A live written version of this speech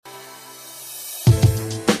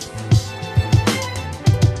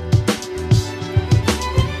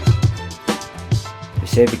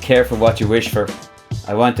say be careful what you wish for.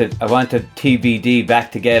 I wanted TBD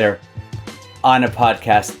back together on a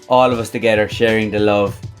podcast, all of us together sharing the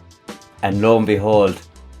love, and lo and behold,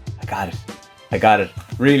 I got it.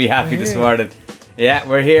 Really happy this morning. Yeah,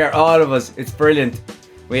 we're here, all of us. It's brilliant.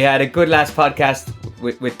 We had a good last podcast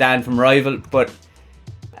with Dan from Rival, but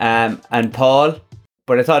and Paul.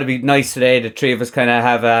 But I thought it'd be nice today, the three of us kind of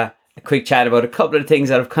have a quick chat about a couple of things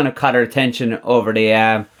that have kind of caught our attention over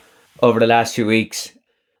the last few weeks.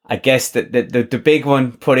 I guess the big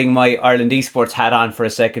one, putting my Ireland Esports hat on for a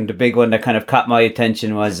second, the big one that kind of caught my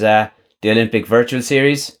attention was the Olympic Virtual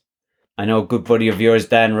Series. I know a good buddy of yours,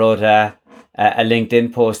 Dan, wrote a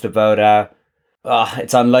LinkedIn post about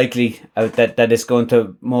it's unlikely that it's going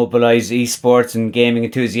to mobilise esports and gaming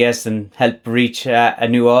enthusiasts and help reach a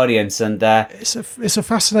new audience. And it's a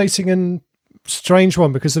fascinating and strange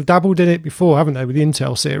one because they've dabbled in it before, haven't they, with the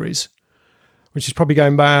Intel series, which is probably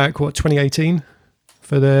going back 2018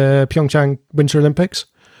 for the Pyeongchang Winter Olympics.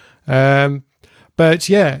 But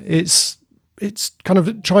yeah, it's kind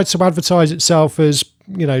of tried to advertise itself as,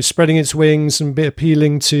 you know, spreading its wings and be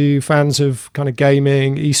appealing to fans of kind of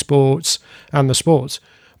gaming, esports, and the sport.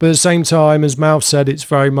 But at the same time, as Mal said, it's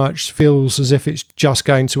very much feels as if it's just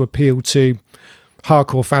going to appeal to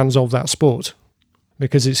hardcore fans of that sport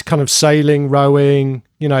because it's kind of sailing, rowing.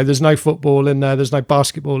 You know, there's no football in there, there's no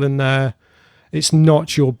basketball in there. It's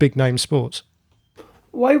not your big name sport.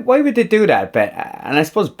 Why would they do that, Ben? And I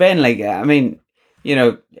suppose, Ben, like, I mean, you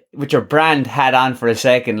know, with your brand hat on for a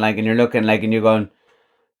second, like, and you're looking like, and you're going,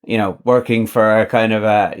 you know, working for a kind of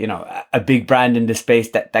a big brand in the space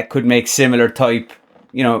that could make similar type,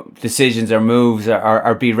 you know, decisions or moves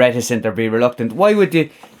or be reticent or be reluctant. Why would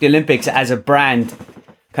the Olympics as a brand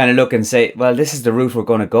kind of look and say, well, this is the route we're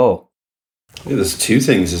going to go? Yeah, there's two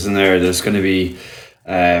things, isn't there? There's going to be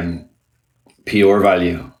PR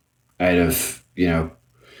value out of, you know,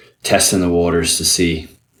 testing the waters to see,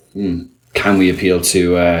 can we appeal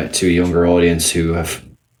to a younger audience who have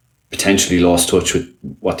potentially lost touch with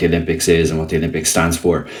what the Olympics is and what the Olympics stands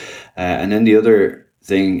for. And then the other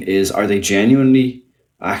thing is, are they genuinely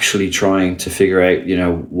actually trying to figure out, you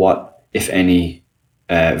know, what, if any,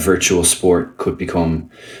 virtual sport could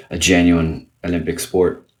become a genuine Olympic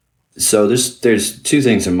sport? So there's two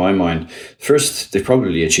things in my mind. First, they've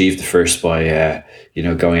probably achieved the first by, you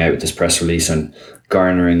know, going out with this press release and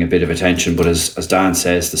garnering a bit of attention. But as Dan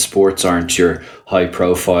says, the sports aren't your high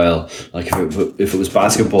profile. Like if it was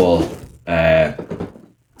basketball,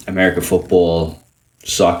 American football,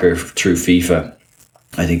 soccer through FIFA,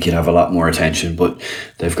 I think you'd have a lot more attention. But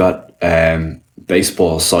they've got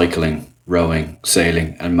baseball, cycling, rowing,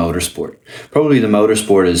 sailing, and motorsport. Probably the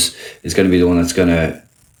motorsport is going to be the one that's going to,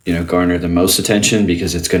 you know, garner the most attention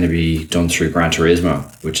because it's going to be done through Gran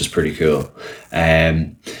Turismo, which is pretty cool.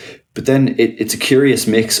 But then it's a curious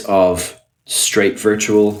mix of straight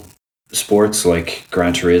virtual sports like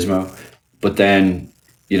Gran Turismo, but then,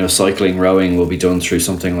 you know, cycling, rowing will be done through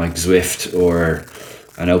something like Zwift or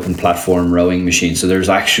an open platform rowing machine. So there's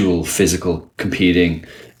actual physical competing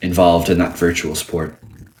involved in that virtual sport.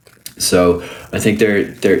 So I think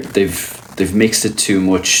they've mixed it too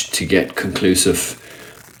much to get conclusive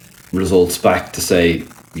results back to say,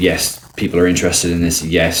 yes, people are interested in this.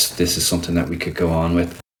 Yes, this is something that we could go on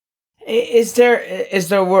with. Is there,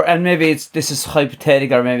 and maybe this is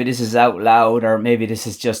hypothetical, or maybe this is out loud, or maybe this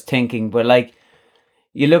is just thinking, but like,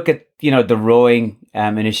 you look at, you know, the rowing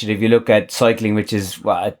initiative, you look at cycling, which is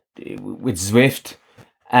with Zwift,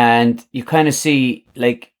 and you kind of see,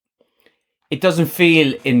 like, it doesn't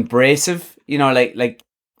feel embracive, you know, like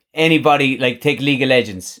anybody, like, take League of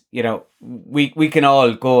Legends, you know, we can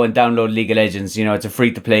all go and download League of Legends, you know, it's a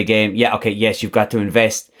free to play game. Yeah, okay, yes, you've got to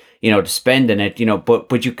invest, you know, to spend in it, you know,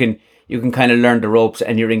 but you can kind of learn the ropes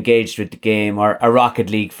and you're engaged with the game. Or a Rocket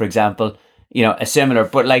League, for example, you know, a similar,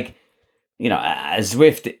 but like, you know, a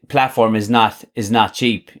Zwift platform is not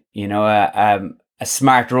cheap, you know, a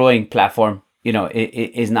smart rowing platform, you know,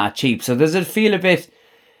 is not cheap. So does it feel a bit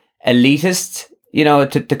elitist, you know,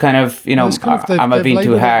 to kind of, you know, am I being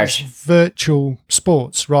too harsh? Virtual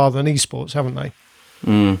sports rather than esports, haven't they?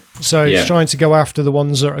 So it's trying to go after the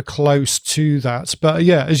ones that are close to that. But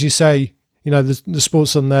yeah, as you say, you know, the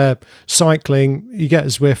sports on there, cycling, you get a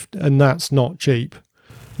Zwift and that's not cheap.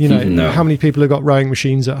 You know, How many people have got rowing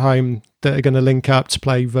machines at home that are going to link up to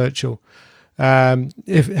play virtual? How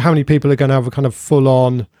many people are going to have a kind of full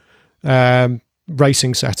on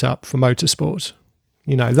racing setup for motorsport?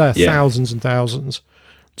 You know, there are thousands and thousands.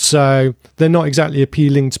 So they're not exactly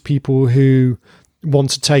appealing to people who want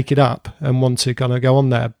to take it up and want to kind of go on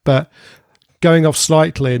there. But going off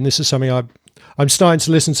slightly, and this is something I'm starting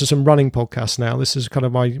to listen to some running podcasts now. This is kind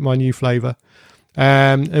of my new flavour.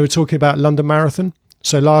 They were talking about London Marathon.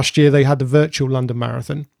 So last year they had the virtual London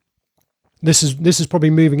Marathon. This is probably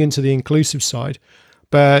moving into the inclusive side,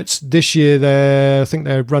 but this year I think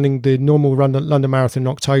they're running the normal London Marathon in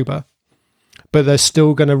October, but they're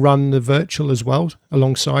still going to run the virtual as well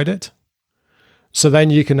alongside it. So then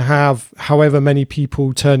you can have however many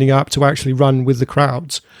people turning up to actually run with the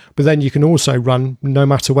crowds, but then you can also run no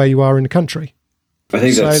matter where you are in the country. I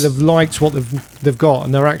think so they've liked what they've got,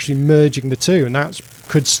 and they're actually merging the two, and that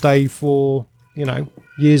could stay for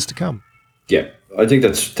years to come. Yeah, I think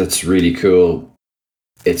that's really cool.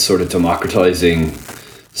 It's sort of democratizing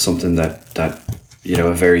something that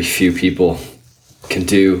a very few people can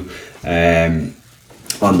do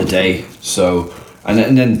on the day. So and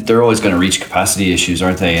then they're always going to reach capacity issues,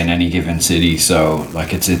 aren't they, in any given city? So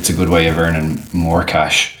like it's a good way of earning more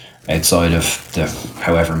cash outside of the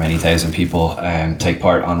however many thousand people take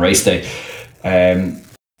part on race day.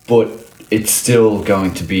 But it's still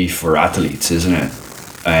going to be for athletes, isn't it?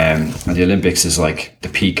 And the Olympics is like the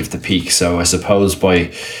peak of the peak. So I suppose by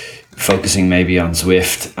focusing maybe on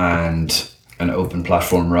Zwift and an open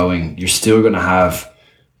platform rowing, you're still going to have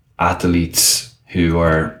athletes who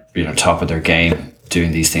are top of their game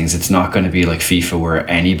doing these things. It's not going to be like FIFA where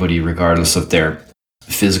anybody, regardless of their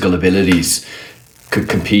physical abilities, could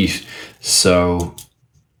compete. So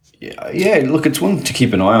yeah, look, it's one to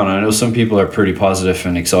keep an eye on. I know some people are pretty positive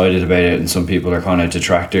and excited about it, and some people are kind of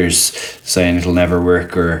detractors saying it'll never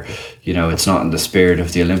work, or it's not in the spirit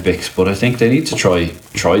of the Olympics. But I think they need to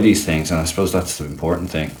try these things, and I suppose that's the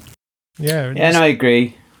important thing. Yeah, no, I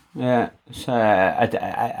agree. Yeah, so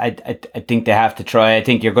I think they have to try. I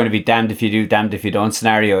think you're going to be damned if you do, damned if you don't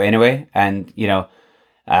scenario anyway. And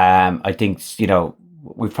I think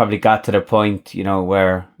we've probably got to the point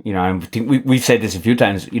where I think we've said this a few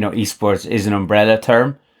times. Esports is an umbrella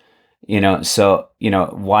term. So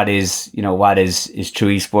what is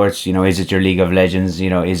true esports? Is it your League of Legends?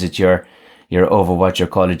 Is it your Overwatch, your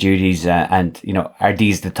Call of Duties, and are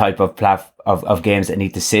these the type of games that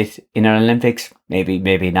need to sit in an Olympics?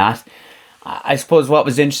 Maybe not. I suppose what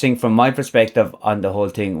was interesting from my perspective on the whole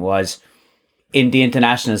thing was, in the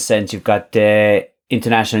international sense, you've got the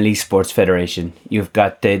International Esports Federation, you've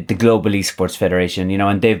got the Global Esports Federation,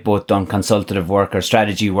 and they've both done consultative work or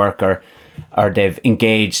strategy work, or they've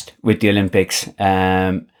engaged with the Olympics.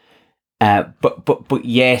 But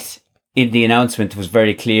yet, in the announcement, it was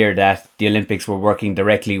very clear that the Olympics were working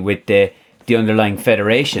directly with the underlying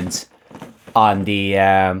federations on the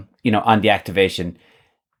on the activation,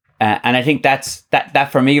 and I think that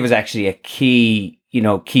for me was actually a key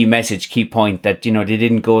message, key point, that they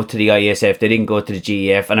didn't go to the ISF, they didn't go to the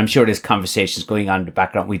GEF, and I'm sure there's conversations going on in the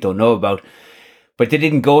background we don't know about, but they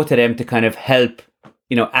didn't go to them to kind of help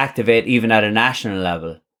activate even at a national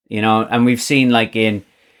level, and we've seen like in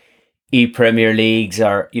Premier Leagues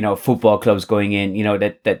or football clubs going in,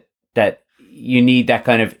 that you need that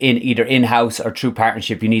kind of either in-house or through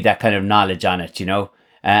partnership, you need that kind of knowledge on it,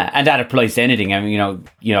 and that applies to anything. I mean,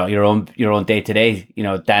 your own day-to-day,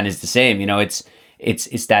 Dan, is the same.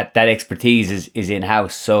 It's that expertise is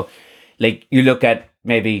in-house. So like you look at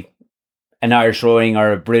maybe an Irish rowing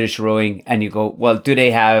or a British rowing and you go, well, do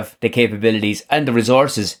they have the capabilities and the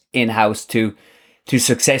resources in-house to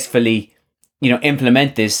successfully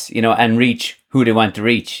implement this, and reach who they want to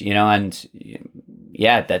reach, and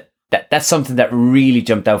yeah, that's something that really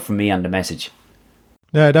jumped out for me on the message.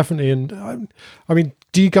 Yeah, definitely. And I mean,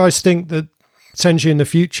 do you guys think that potentially in the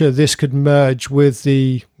future this could merge with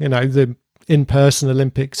the in-person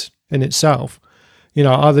Olympics in itself?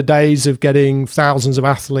 Are the days of getting thousands of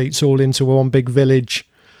athletes all into one big village,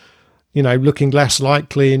 looking less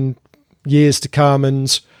likely in years to come,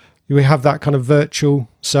 and we have that kind of virtual,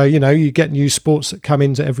 so you get new sports that come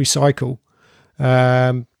into every cycle.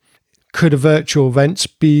 Could a virtual event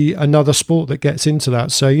be another sport that gets into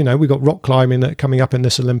that? So we got rock climbing that coming up in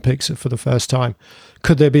this Olympics for the first time.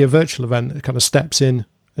 Could there be a virtual event that kind of steps in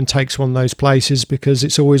and takes one of those places, because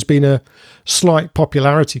it's always been a slight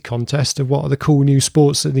popularity contest of what are the cool new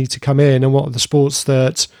sports that need to come in and what are the sports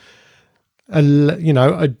that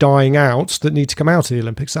are dying out that need to come out of the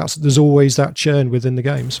Olympics. There's always that churn within the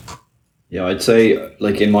games. Yeah, I'd say,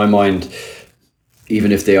 like, in my mind,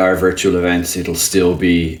 even if they are virtual events, it'll still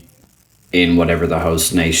be in whatever the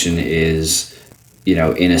host nation is,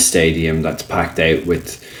 in a stadium that's packed out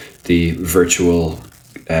with the virtual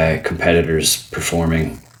competitors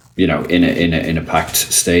performing, in a packed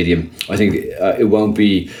stadium. I think it won't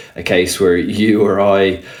be a case where you or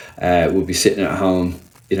I will be sitting at home,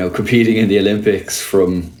 competing in the Olympics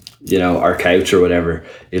from, our couch or whatever.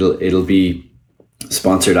 It'll be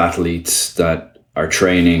sponsored athletes that are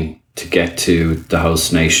training to get to the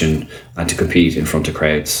host nation and to compete in front of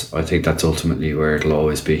crowds. I think that's ultimately where it'll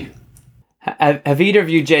always be. Have either of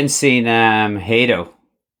you gents seen Hado?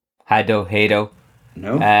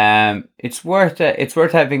 No? It's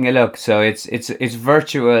worth having a look. So it's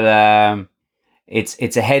virtual.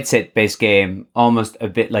 It's a headset based game, almost a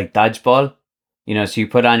bit like dodgeball. So you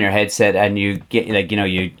put on your headset and you get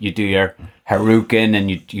you do your Haruken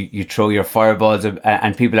and you throw your fireballs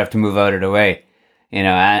and people have to move out of the way.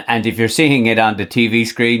 And if you're seeing it on the TV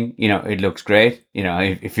screen, it looks great.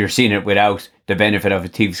 If you're seeing it without the benefit of a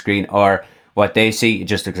TV screen or what they see, it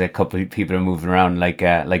just looks like a couple of people are moving around like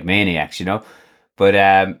maniacs.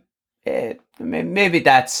 But maybe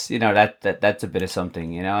that's that's a bit of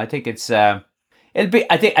something. I think it's it'll be.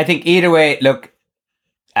 I think either way. Look,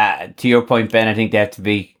 to your point, Ben. I think they have to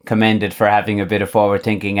be commended for having a bit of forward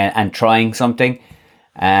thinking and trying something.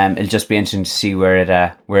 It'll just be interesting to see where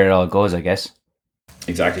it all goes, I guess.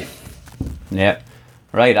 Exactly. Yeah.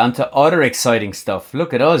 Right, on to other exciting stuff.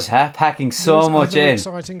 Look at us, packing so much in.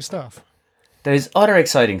 Exciting stuff. There's other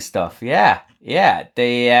exciting stuff. Yeah.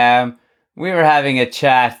 We were having a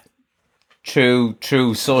chat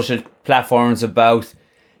through social platforms about,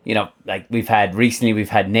 like we've had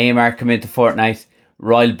Neymar come into Fortnite.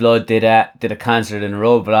 Royal Blood did a concert in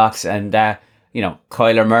Roblox, and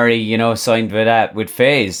Kyler Murray, signed with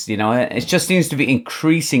FaZe. It just seems to be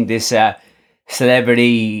increasing this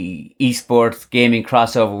celebrity esports gaming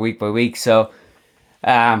crossover week by week. So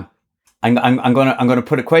I'm gonna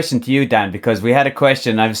put a question to you, Dan, because we had a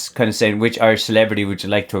question. I was kind of saying, which Irish celebrity would you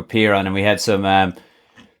like to appear on, and we had some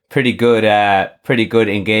pretty good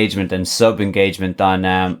engagement and sub engagement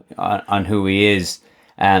on who he is.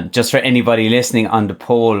 Just for anybody listening on the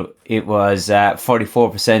poll, it was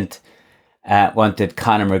 44% wanted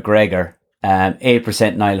Conor McGregor,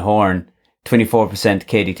 8% Niall Horan, 24%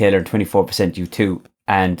 Katie Taylor, and 24% U2.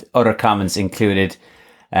 And other comments included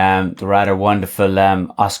the rather wonderful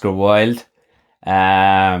Oscar Wilde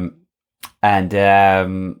and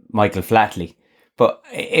Michael Flatley. But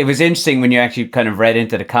it was interesting when you actually kind of read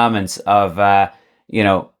into the comments of,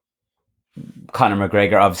 Conor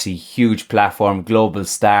McGregor, obviously huge platform, global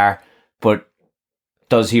star, but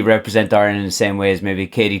does he represent Ireland in the same way as maybe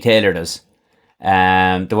Katie Taylor does?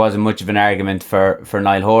 There wasn't much of an argument for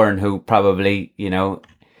Niall Horan, who probably,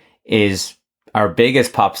 is our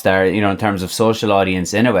biggest pop star, in terms of social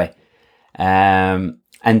audience anyway. And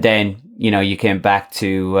then, you came back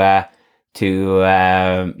to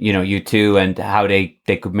U2 and how they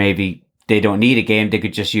could maybe, they don't need a game, they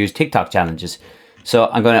could just use TikTok challenges. So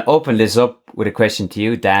I'm going to open this up with a question to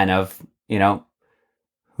you, Dan, of,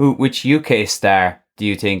 which UK star do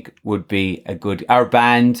you think would be a good, our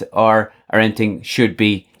band or anything should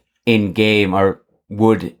be in game or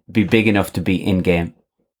would be big enough to be in game?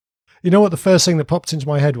 You know what the first thing that popped into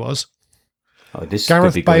my head was? Oh, this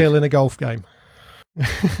Gareth could be Bale good. in a golf game.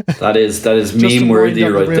 That is Just meme to worthy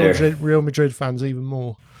wind up right the there. Real Madrid fans even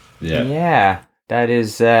more. Yeah, that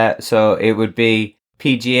is, so it would be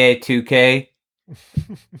PGA 2K,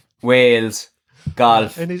 Wales,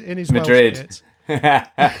 golf, In his Madrid. Welsh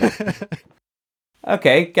kit.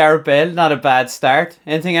 Okay, Gareth Bale, not a bad start.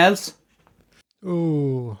 Anything else?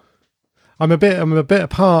 Ooh, I'm a bit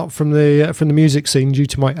apart from the music scene due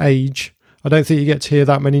to my age. I don't think you get to hear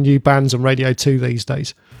that many new bands on Radio 2 these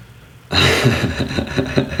days.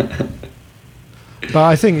 But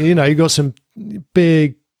I think you've got some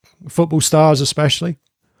big football stars, especially.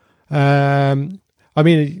 I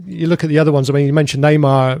mean, you look at the other ones. I mean, you mentioned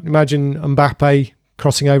Neymar. Imagine Mbappe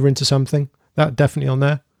crossing over into something. That definitely on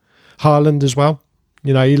there. Haaland as well.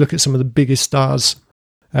 You look at some of the biggest stars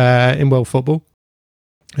in world football.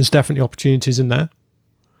 There's definitely opportunities in there.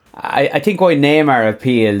 I think why Neymar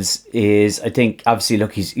appeals is, I think obviously,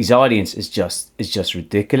 look, his audience is just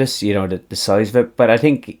ridiculous. The size of it. But I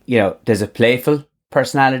think there's a playful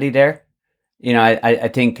personality there. I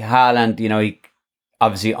think Haaland, he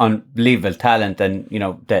obviously unbelievable talent, and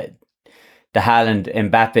the Haaland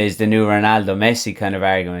Mbappe is the new Ronaldo Messi kind of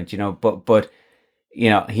argument. But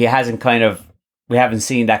he hasn't we haven't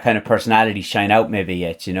seen that kind of personality shine out maybe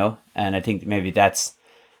yet. And I think maybe that's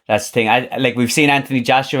the thing. We've seen Anthony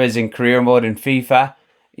Joshua's in career mode in FIFA.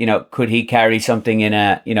 Could he carry something in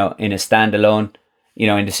a standalone?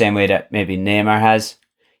 In the same way that maybe Neymar has.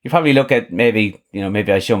 You probably look at maybe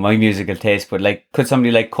I show my musical taste, but could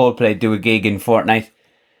somebody like Coldplay do a gig in Fortnite?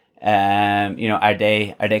 Are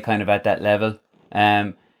they kind of at that level?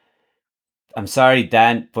 I'm sorry,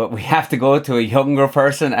 Dan, but we have to go to a younger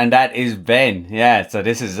person, and that is Ben. Yeah, so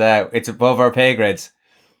this is it's above our pay grades.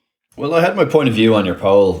 Well, I had my point of view on your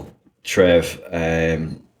poll, Trev.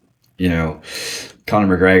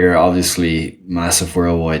 Conor McGregor, obviously massive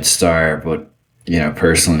worldwide star, but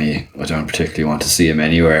personally, I don't particularly want to see him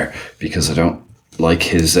anywhere because I don't like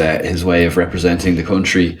his way of representing the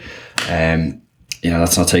country.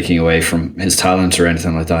 That's not taking away from his talent or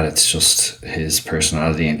anything like that. It's just his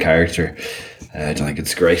personality and character. I don't think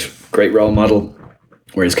it's a great role model.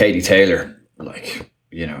 Whereas Katie Taylor,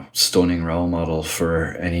 stunning role model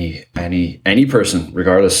for any person,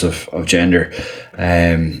 regardless of gender.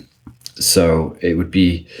 So it would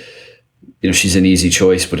be, she's an easy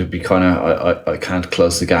choice, but it'd be kind of, I can't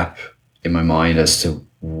close the gap in my mind as to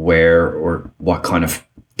where or what kind of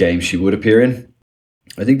game she would appear in.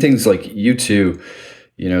 I think things like U2,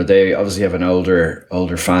 they obviously have an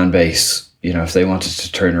older fan base. If they wanted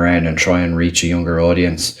to turn around and try and reach a younger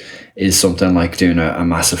audience, is something like doing a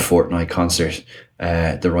massive Fortnite concert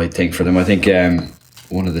the right thing for them? I think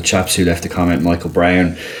one of the chaps who left the comment, Michael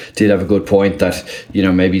Brown, did have a good point that,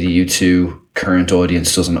 maybe the U2 current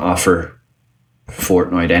audience doesn't offer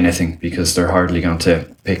Fortnite anything because they're hardly going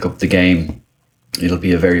to pick up the game. It'll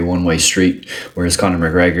be a very one-way street. Whereas Conor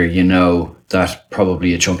McGregor, that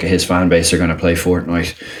probably a chunk of his fan base are going to play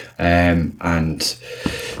Fortnite, and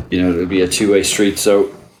it'll be a two-way street.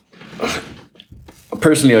 So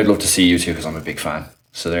personally, I'd love to see U2 because I'm a big fan.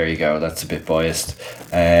 So there you go. That's a bit biased.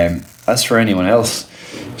 As for anyone else,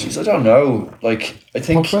 geez, I don't know. I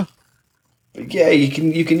think Pogba? Yeah,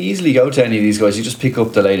 you can easily go to any of these guys. You just pick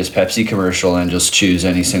up the latest Pepsi commercial and just choose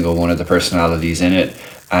any single one of the personalities in it,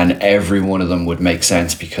 and every one of them would make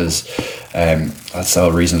sense because that's the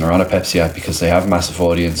whole reason they're on a Pepsi ad, because they have massive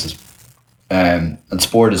audiences. And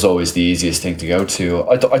sport is always the easiest thing to go to.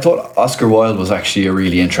 I thought Oscar Wilde was actually a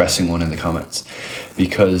really interesting one in the comments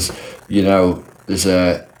because, there's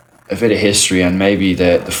a bit of history, and maybe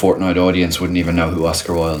the Fortnite audience wouldn't even know who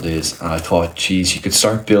Oscar Wilde is. And I thought, geez, you could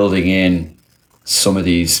start building in some of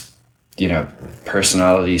these,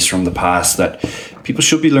 personalities from the past that people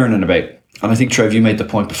should be learning about. And I think, Trev, you made the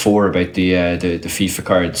point before about the FIFA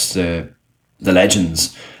cards, the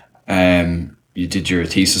legends. You did your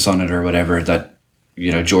thesis on it or whatever, that,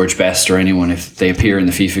 George Best or anyone, if they appear in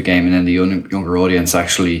the FIFA game and then the younger audience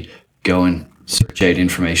actually go and search out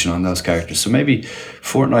information on those characters. So maybe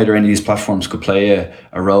Fortnite or any of these platforms could play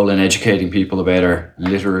a role in educating people about our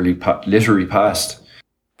literary past.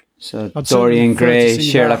 So I'd Dorian certainly prefer to Gray,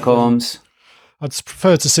 see Sherlock that. Holmes. I'd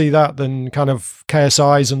prefer to see that than kind of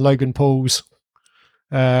KSI's and Logan Paul's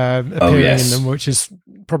appearing yes. in them, which is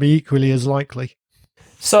probably equally as likely.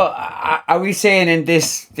 So are we saying in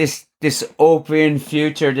this dystopian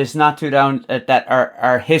future, this not too down, that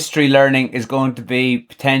our history learning is going to be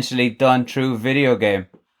potentially done through video game?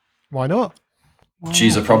 Why not?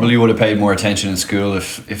 Geez, I probably would have paid more attention in school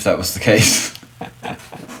if that was the case.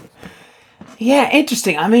 Yeah,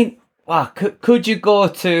 interesting. I mean, wow, could you go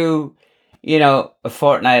to, a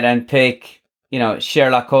Fortnite and pick,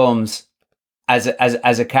 Sherlock Holmes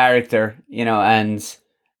as a character, and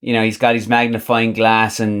he's got his magnifying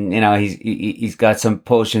glass, and he's got some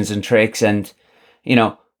potions and tricks, and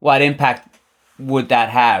what impact would that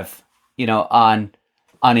have on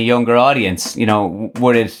a younger audience?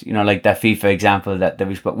 Would it, like that FIFA example that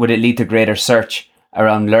we spoke, would it lead to greater search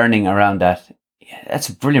around learning around that? Yeah, that's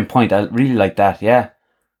a brilliant point. I really like that. Yeah.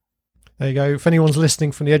 There you go. If anyone's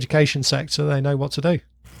listening from the education sector, they know what to do.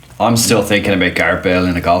 I'm still thinking about Gareth Bale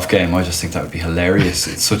in a golf game. I just think that would be hilarious.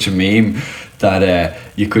 It's such a meme that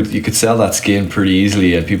you could sell that skin pretty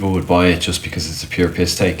easily and people would buy it just because it's a pure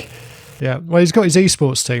piss take. Yeah, well, he's got his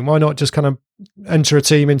esports team. Why not just kind of enter a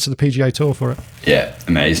team into the PGA Tour for it? Yeah,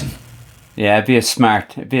 amazing. Yeah, it'd be a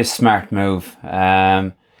smart move.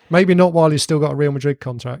 Maybe not while he's still got a Real Madrid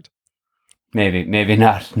contract. Maybe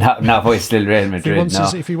not while he's still Real Madrid.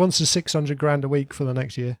 If he wants his 600 grand a week for the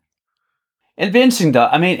next year. It'll be interesting though.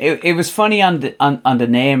 I mean, it was funny on the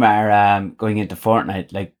Neymar going into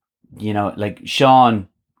Fortnite, like Sean,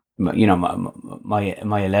 my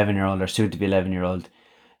 11-year-old or soon to be 11-year-old,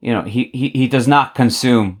 he does not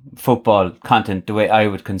consume football content the way I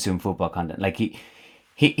would consume football content. Like he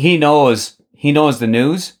knows the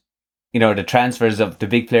news, the transfers of the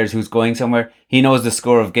big players who's going somewhere. He knows the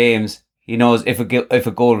score of games. He knows if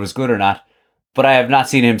a goal was good or not. But I have not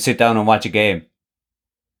seen him sit down and watch a game.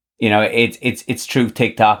 It's true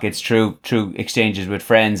TikTok. It's true exchanges with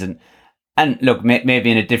friends, and look,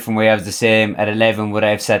 maybe in a different way. I was the same at 11. Would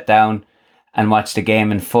I have sat down and watched the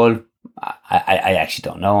game in full? I actually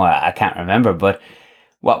don't know. I can't remember. But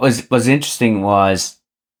what was interesting was,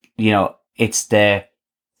 it's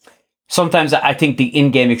sometimes I think the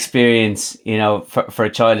in-game experience, for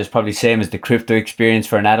a child is probably same as the crypto experience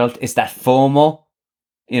for an adult. It's that FOMO.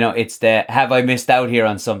 It's the have I missed out here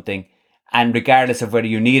on something. and regardless of whether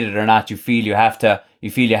you need it or not, you feel you have to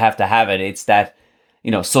have it. It's that,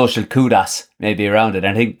 social kudos maybe around it.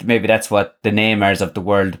 And I think maybe that's what the Neymars of the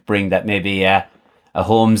world bring, that maybe a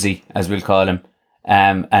Holmesy, as we'll call him,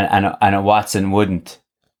 and a Watson wouldn't.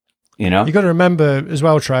 You got to remember as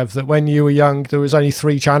well, Trev, that when you were young, there was only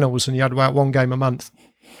 3 channels and you had about 1 game a month.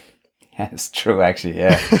 Yeah, it's true, actually.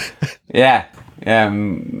 Yeah, yeah.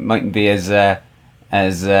 Mightn't be as my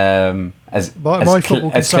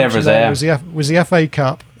football clever as I am. Was the FA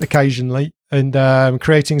Cup occasionally, and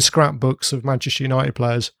creating scrapbooks of Manchester United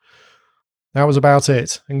players. That was about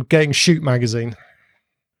it, and getting Shoot magazine.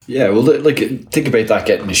 Yeah, well, think about that,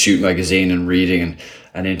 getting a Shoot magazine and reading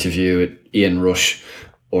an interview with Ian Rush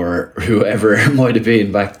or whoever it might have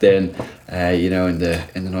been back then, in the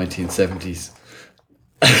 1970s.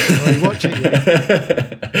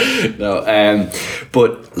 No,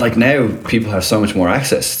 but now people have so much more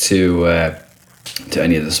access to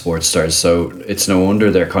any of the sports stars, so it's no wonder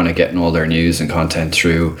they're kind of getting all their news and content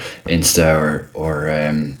through Insta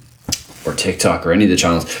or TikTok or any of the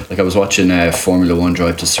channels. Like, I was watching Formula One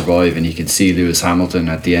Drive to Survive, and you can see Lewis Hamilton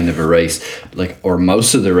at the end of a race, or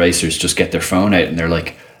most of the racers just get their phone out and they're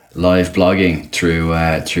like live blogging through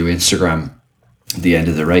Instagram at the end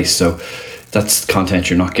of the race. So that's content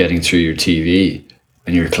you're not getting through your TV,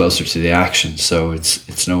 and you're closer to the action. So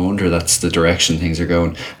it's no wonder that's the direction things are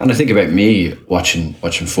going. And I think about me watching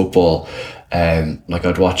football,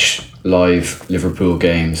 I'd watch live Liverpool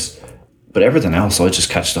games, but everything else I just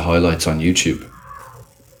catch the highlights on YouTube.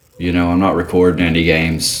 I'm not recording any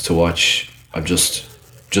games to watch. I'm just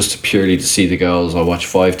purely to see the goals. I'll watch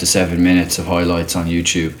 5 to 7 minutes of highlights on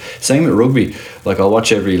YouTube. Same with rugby. I'll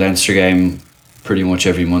watch every Leinster game, pretty much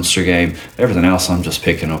every Munster game. Everything else I'm just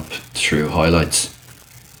picking up through highlights,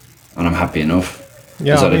 and I'm happy enough.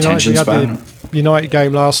 Yeah, is that attention span? The United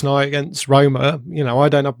game last night against Roma. I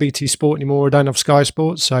don't have BT Sport anymore. I don't have Sky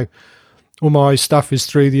Sports, so all my stuff is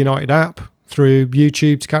through the United app, through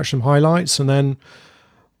YouTube to catch some highlights, and then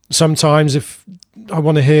sometimes if I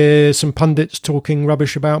want to hear some pundits talking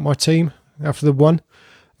rubbish about my team after they've won,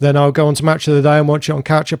 then I'll go on to Match of the Day and watch it on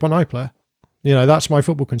catch up on iPlayer. That's my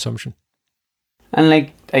football consumption.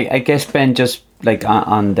 And I guess, Ben, just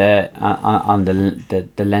on the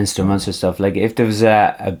Leinster Munster stuff, if there was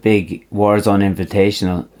a big Warzone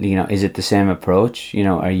Invitational, is it the same approach?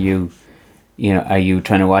 Are you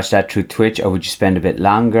trying to watch that through Twitch, or would you spend a bit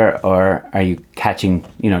longer, or are you catching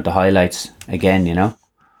the highlights again?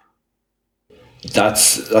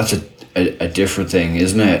 That's a different thing,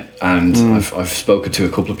 isn't it? And I've spoken to a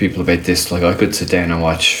couple of people about this. I could sit down and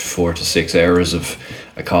watch 4 to 6 hours of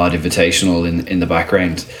a COD Invitational in the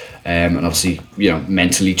background, and obviously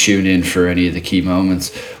mentally tune in for any of the key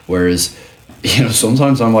moments. Whereas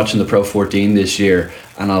sometimes I'm watching the Pro 14 this year,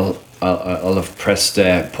 and I'll have pressed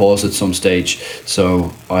pause at some stage,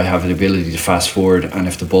 so I have the ability to fast forward, and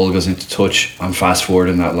if the ball goes into touch, I'm fast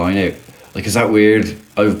forwarding that line out. Is that weird?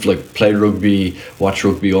 I've played rugby, watched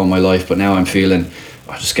rugby all my life, but now I'm feeling,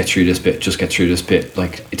 just get through this bit,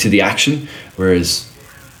 to the action. Whereas,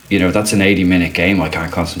 that's an 80-minute game I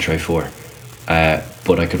can't concentrate for.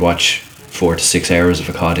 But I could watch 4 to 6 hours of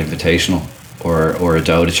a COD Invitational or a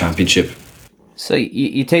Dota Championship. So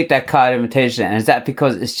you take that COD Invitational, and is that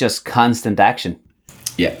because it's just constant action?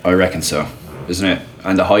 Yeah, I reckon so, isn't it?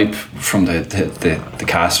 And the hype from the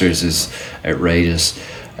casters is outrageous.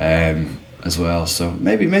 As well, so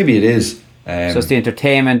maybe it is. So it's the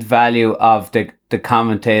entertainment value of the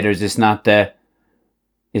commentators. It's not the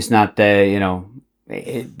they're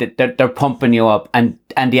pumping you up, and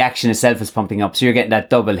the action itself is pumping up. So you're getting that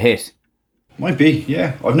double hit. Might be,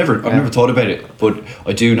 yeah. I've never thought about it, but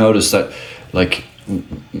I do notice that,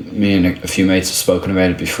 me and a few mates have spoken about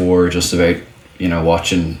it before, just about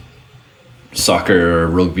watching soccer or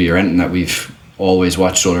rugby or anything that we've always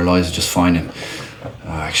watched all our lives, just finding.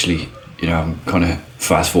 Actually, I'm kind of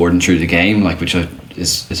fast forwarding through the game, which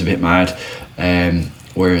is a bit mad.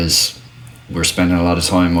 Whereas we're spending a lot of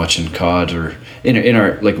time watching COD or in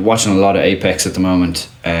our watching a lot of Apex at the moment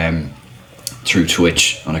through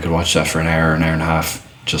Twitch, and I could watch that for an hour and a half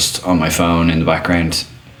just on my phone in the background.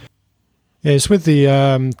 Yeah, it's with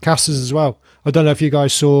the casters as well. I don't know if you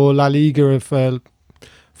guys saw La Liga for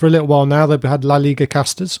a little while now. They've had La Liga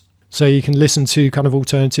casters. So you can listen to kind of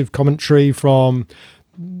alternative commentary from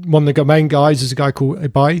one of the main guys is a guy called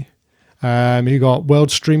Ibai, who got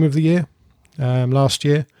World Stream of the Year last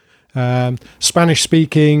year. Spanish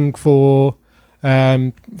speaking for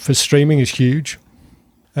streaming is huge,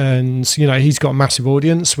 and he's got a massive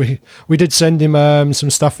audience. We did send him some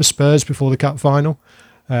stuff for Spurs before the cup final,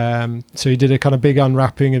 So he did a kind of big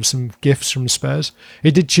unwrapping of some gifts from Spurs.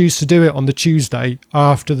 He did choose to do it on the Tuesday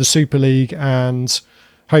after the Super League and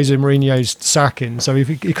Jose Mourinho's sacking. So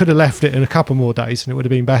he could have left it in a couple more days and it would have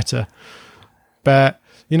been better. But,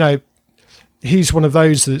 you know, he's one of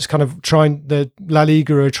those that's kind of the La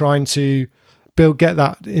Liga are trying to get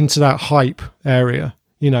that into that hype area,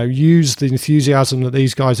 you know, use the enthusiasm that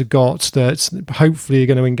these guys have got that hopefully are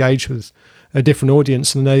going to engage with a different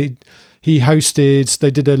audience. And they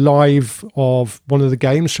did a live of one of the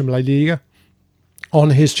games from La Liga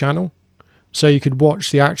on his channel. So you could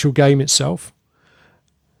watch the actual game itself.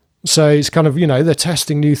 So it's kind of, you know, they're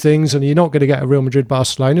testing new things, and you're not going to get a Real Madrid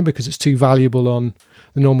Barcelona because it's too valuable on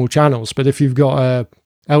the normal channels. But if you've got a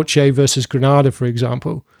Elche versus Granada, for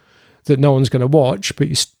example, that no one's going to watch, but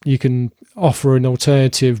you can offer an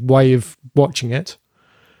alternative way of watching it,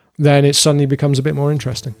 then it suddenly becomes a bit more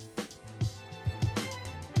interesting.